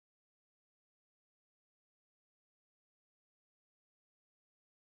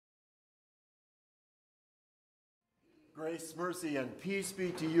Grace, mercy, and peace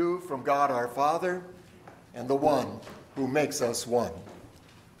be to you from God our Father and the one who makes us one.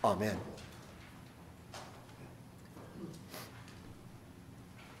 Amen.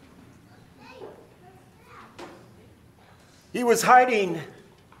 He was hiding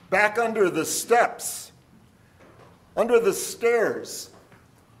back under the steps, under the stairs,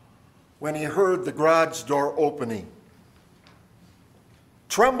 when he heard the garage door opening.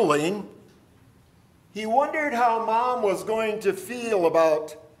 Trembling, he wondered how Mom was going to feel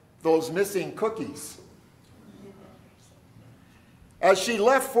about those missing cookies. As she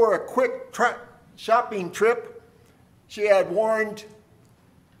left for a quick shopping trip, she had warned,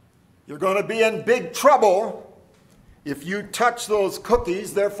 "You're going to be in big trouble if you touch those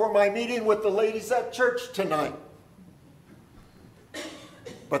cookies. They're for my meeting with the ladies at church tonight."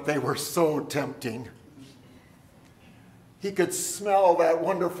 But they were so tempting. He could smell that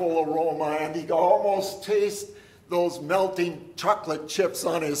wonderful aroma, and he could almost taste those melting chocolate chips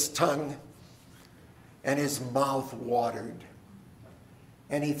on his tongue, and his mouth watered.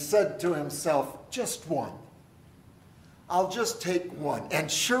 And he said to himself, "Just one. I'll just take one."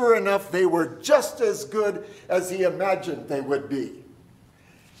 And sure enough, they were just as good as he imagined they would be.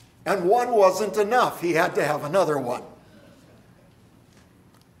 And one wasn't enough. He had to have another one.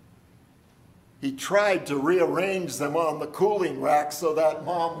 He tried to rearrange them on the cooling rack so that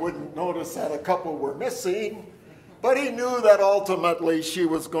Mom wouldn't notice that a couple were missing, but he knew that ultimately she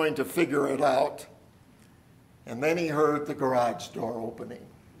was going to figure it out. And then he heard the garage door opening.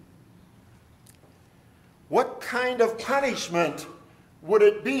 What kind of punishment would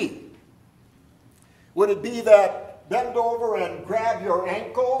it be? Would it be that bend over and grab your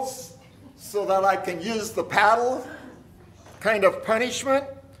ankles so that I can use the paddle kind of punishment?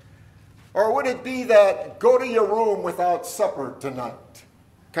 Or would it be that go to your room without supper tonight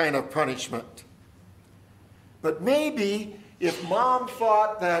kind of punishment? But maybe if Mom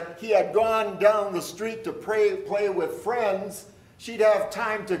thought that he had gone down the street to play with friends, she'd have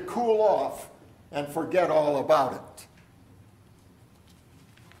time to cool off and forget all about it.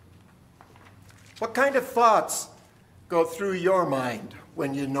 What kind of thoughts go through your mind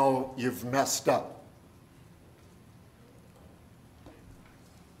when you know you've messed up?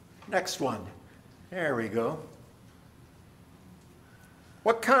 Next one. There we go.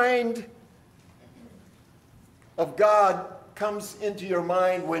 What kind of God comes into your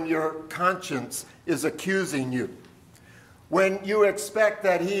mind when your conscience is accusing you? When you expect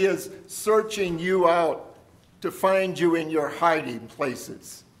that he is searching you out to find you in your hiding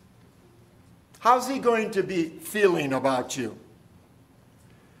places? How's he going to be feeling about you?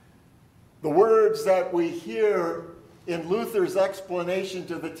 The words that we hear in Luther's explanation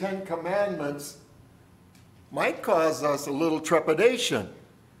to the Ten Commandments might cause us a little trepidation.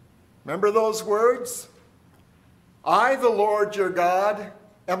 Remember those words? "I, the Lord your God,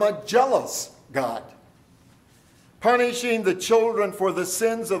 am a jealous God, punishing the children for the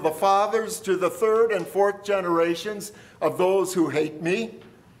sins of the fathers to the third and fourth generations of those who hate me,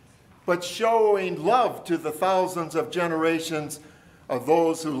 but showing love to the thousands of generations of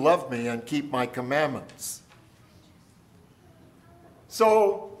those who love me and keep my commandments."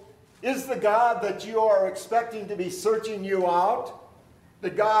 So, is the God that you are expecting to be searching you out the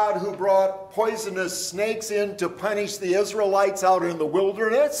God who brought poisonous snakes in to punish the Israelites out in the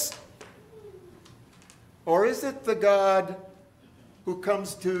wilderness? Or is it the God who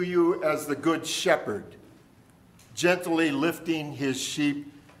comes to you as the good shepherd, gently lifting his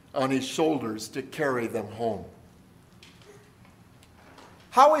sheep on his shoulders to carry them home?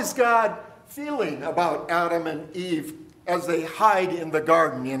 How is God feeling about Adam and Eve as they hide in the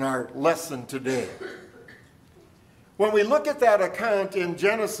garden in our lesson today? When we look at that account in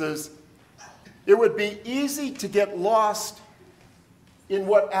Genesis, it would be easy to get lost in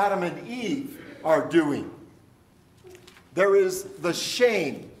what Adam and Eve are doing. There is the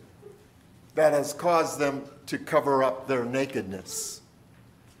shame that has caused them to cover up their nakedness.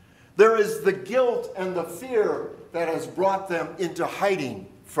 There is the guilt and the fear that has brought them into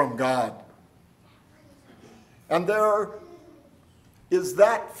hiding from God. And there is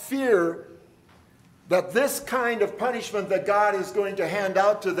that fear that this kind of punishment that God is going to hand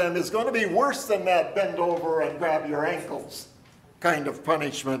out to them is going to be worse than that bend over and grab your ankles kind of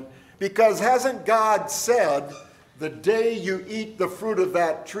punishment. Because hasn't God said, the day you eat the fruit of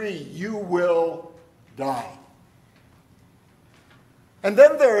that tree, you will die? And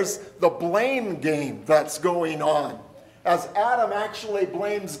then there's the blame game that's going on, as Adam actually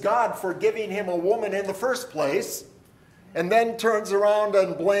blames God for giving him a woman in the first place, and then turns around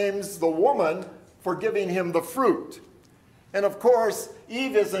and blames the woman for giving him the fruit. And of course,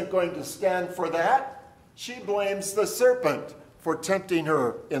 Eve isn't going to stand for that. She blames the serpent for tempting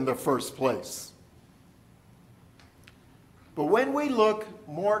her in the first place. But when we look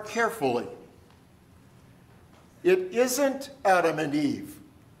more carefully, it isn't Adam and Eve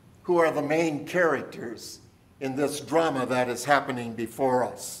who are the main characters in this drama that is happening before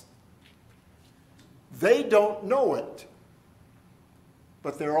us. They don't know it,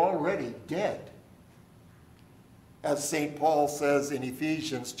 but they're already dead. As St. Paul says in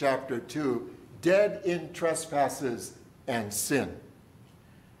Ephesians chapter 2, dead in trespasses and sin.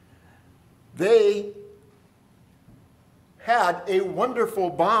 They had a wonderful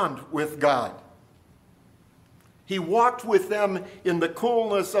bond with God. He walked with them in the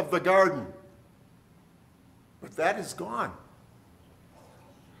coolness of the garden. But that is gone.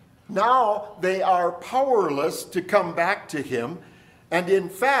 Now they are powerless to come back to him. And in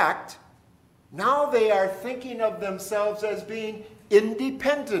fact, now they are thinking of themselves as being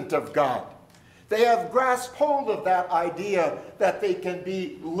independent of God. They have grasped hold of that idea that they can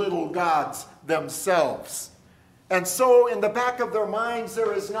be little gods themselves. And so in the back of their minds,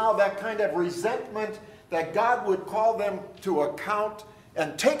 there is now that kind of resentment that God would call them to account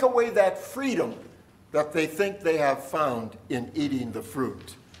and take away that freedom that they think they have found in eating the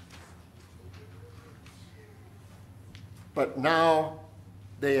fruit. But now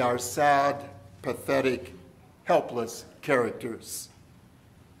they are sad, pathetic, helpless characters.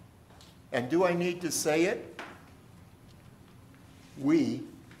 And do I need to say it? We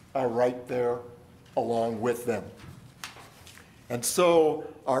are right there along with them. And so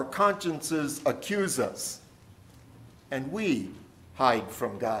our consciences accuse us, and we hide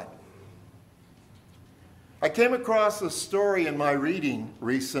from God. I came across a story in my reading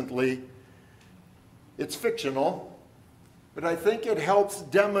recently. It's fictional, but I think it helps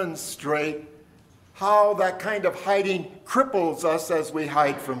demonstrate how that kind of hiding cripples us as we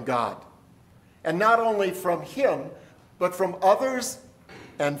hide from God. And not only from him, but from others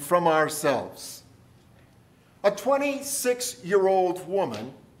and from ourselves. A 26-year-old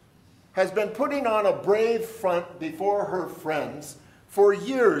woman has been putting on a brave front before her friends for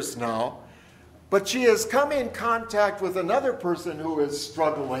years now, but she has come in contact with another person who is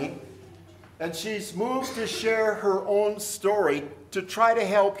struggling, and she's moved to share her own story to try to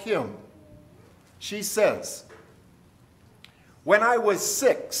help him. She says, "When I was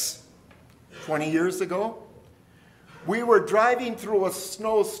 6, 20 years ago, we were driving through a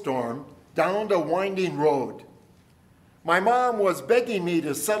snowstorm down a winding road. My mom was begging me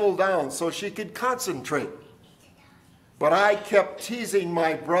to settle down so she could concentrate, but I kept teasing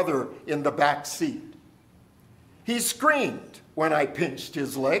my brother in the back seat. He screamed when I pinched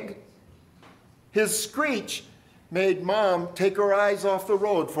his leg. His screech made Mom take her eyes off the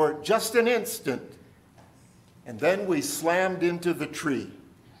road for just an instant, and then we slammed into the tree.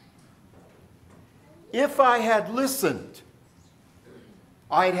 If I had listened,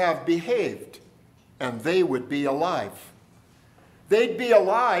 I'd have behaved, and they would be alive. They'd be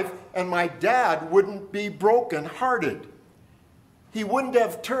alive, and my dad wouldn't be broken-hearted. He wouldn't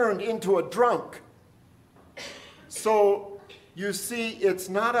have turned into a drunk. So, you see, it's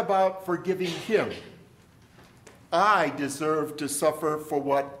not about forgiving him. I deserve to suffer for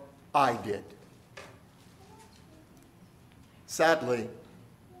what I did." Sadly,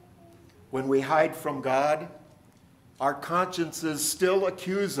 when we hide from God, our consciences still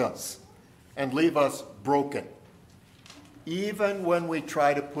accuse us and leave us broken, even when we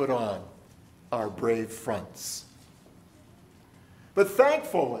try to put on our brave fronts. But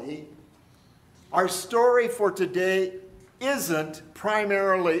thankfully, our story for today isn't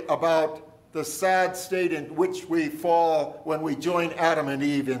primarily about the sad state in which we fall when we join Adam and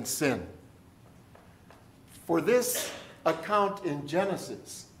Eve in sin. For this account in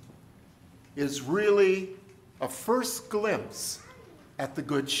Genesis is really a first glimpse at the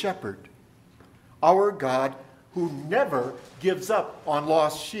Good Shepherd, our God who never gives up on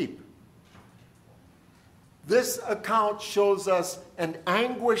lost sheep. This account shows us an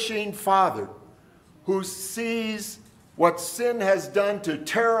anguishing father who sees what sin has done to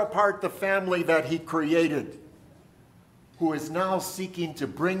tear apart the family that he created, who is now seeking to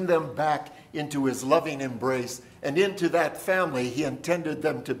bring them back into his loving embrace and into that family he intended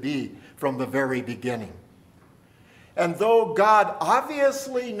them to be from the very beginning. And though God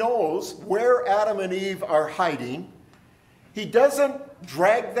obviously knows where Adam and Eve are hiding, he doesn't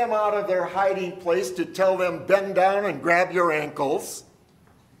drag them out of their hiding place to tell them, "Bend down and grab your ankles."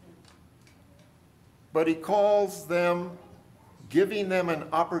 But he calls them, giving them an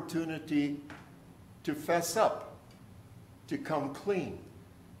opportunity to fess up, to come clean,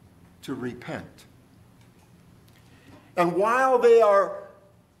 to repent. And while they are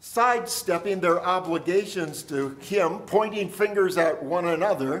sidestepping their obligations to him, pointing fingers at one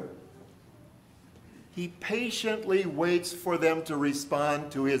another, he patiently waits for them to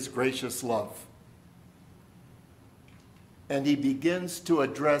respond to his gracious love. And he begins to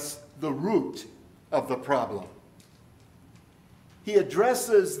address the root of the problem. He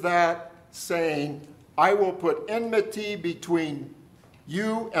addresses that saying, I will put enmity between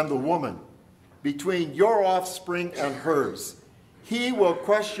you and the woman, between your offspring and hers. He will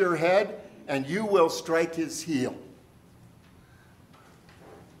crush your head, and you will strike his heel.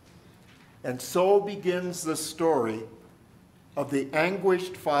 And so begins the story of the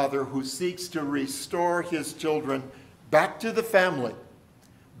anguished father who seeks to restore his children back to the family,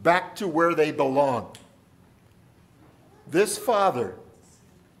 back to where they belong. This Father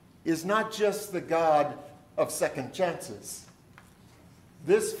is not just the God of second chances.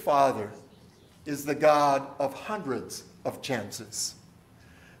 This Father is the God of hundreds of chances.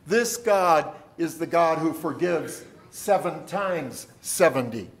 This God is the God who forgives 7 times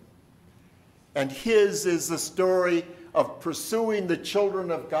 70. And his is the story of pursuing the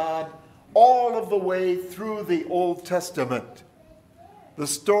children of God all of the way through the Old Testament. The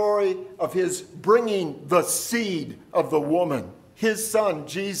story of his bringing the seed of the woman, his son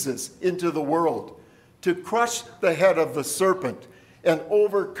Jesus, into the world to crush the head of the serpent and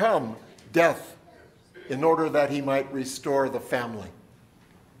overcome death in order that he might restore the family.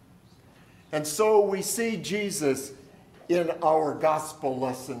 And so we see Jesus in our gospel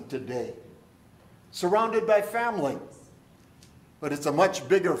lesson today, surrounded by family. But it's a much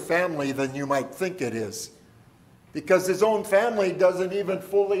bigger family than you might think it is, because his own family doesn't even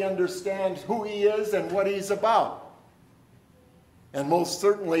fully understand who he is and what he's about. And most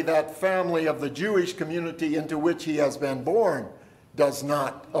certainly that family of the Jewish community into which he has been born does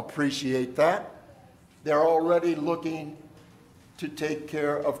not appreciate that. They're already looking to take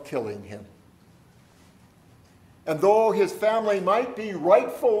care of killing him. And though his family might be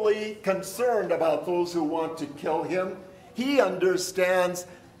rightfully concerned about those who want to kill him, he understands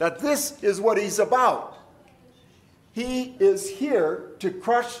that this is what he's about. He is here to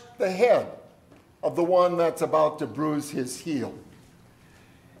crush the head of the one that's about to bruise his heel.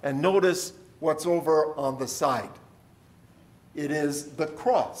 And notice what's over on the side. It is the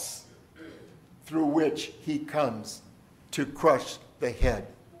cross through which he comes to crush the head.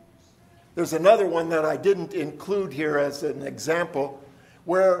 There's another one that I didn't include here as an example,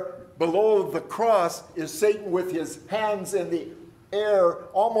 where below the cross is Satan with his hands in the air,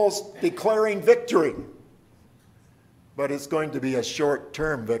 almost declaring victory. But it's going to be a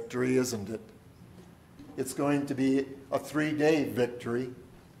short-term victory, isn't it? It's going to be a 3-day victory.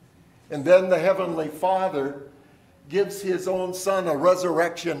 And then the Heavenly Father gives his own Son a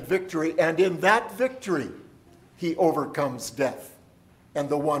resurrection victory, and in that victory, he overcomes death and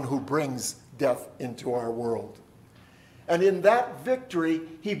the one who brings death into our world. And in that victory,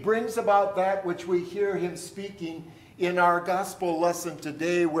 he brings about that which we hear him speaking in our gospel lesson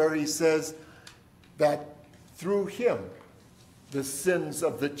today, where he says that through him, the sins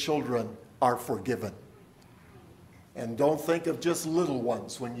of the children are forgiven. And don't think of just little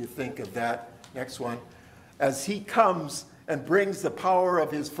ones when you think of that. Next one. As he comes and brings the power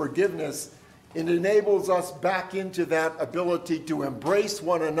of his forgiveness, it enables us back into that ability to embrace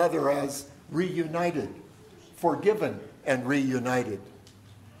one another as reunited, forgiven and reunited.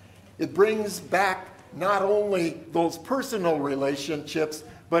 It brings back not only those personal relationships,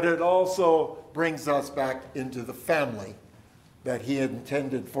 but it also brings us back into the family that he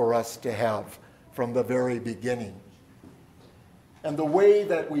intended for us to have from the very beginning. And the way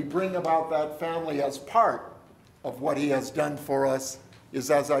that we bring about that family as part of what he has done for us is,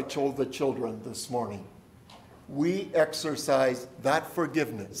 as I told the children this morning, we exercise that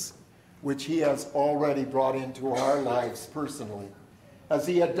forgiveness which he has already brought into our lives personally, as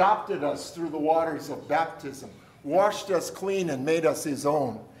he adopted us through the waters of baptism, washed us clean and made us his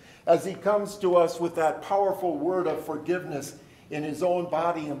own, as he comes to us with that powerful word of forgiveness in his own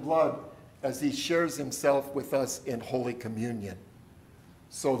body and blood, as he shares himself with us in Holy Communion,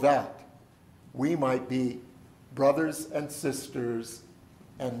 so that we might be brothers and sisters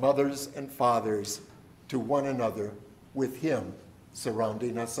and mothers and fathers to one another, with him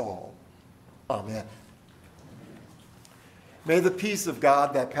surrounding us all. Amen. May the peace of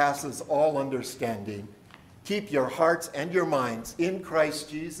God that passes all understanding keep your hearts and your minds in Christ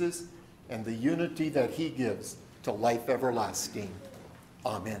Jesus and the unity that he gives to life everlasting.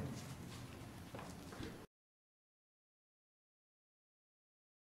 Amen.